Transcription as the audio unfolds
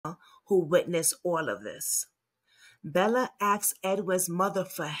who witnessed all of this. Bella asked Edwin's mother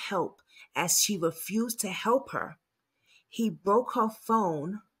for help as she refused to help her. He broke her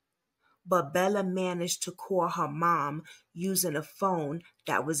phone, but Bella managed to call her mom using a phone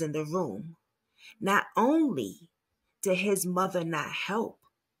that was in the room. Not only did his mother not help,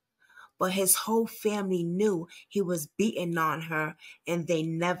 but his whole family knew he was beating on her and they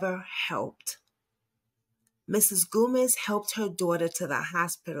never helped. Mrs. Gomez helped her daughter to the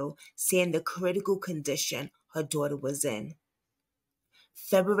hospital, saying the critical condition her daughter was in.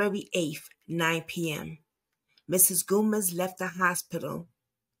 February 8th, 9 p.m. Mrs. Gomez left the hospital.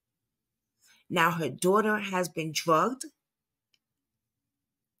 Now her daughter has been drugged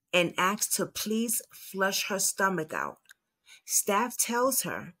and asked to please flush her stomach out. Staff tells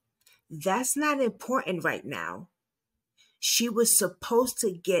her that's not important right now. She was supposed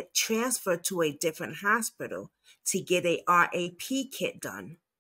to get transferred to a different hospital to get a RAP kit done.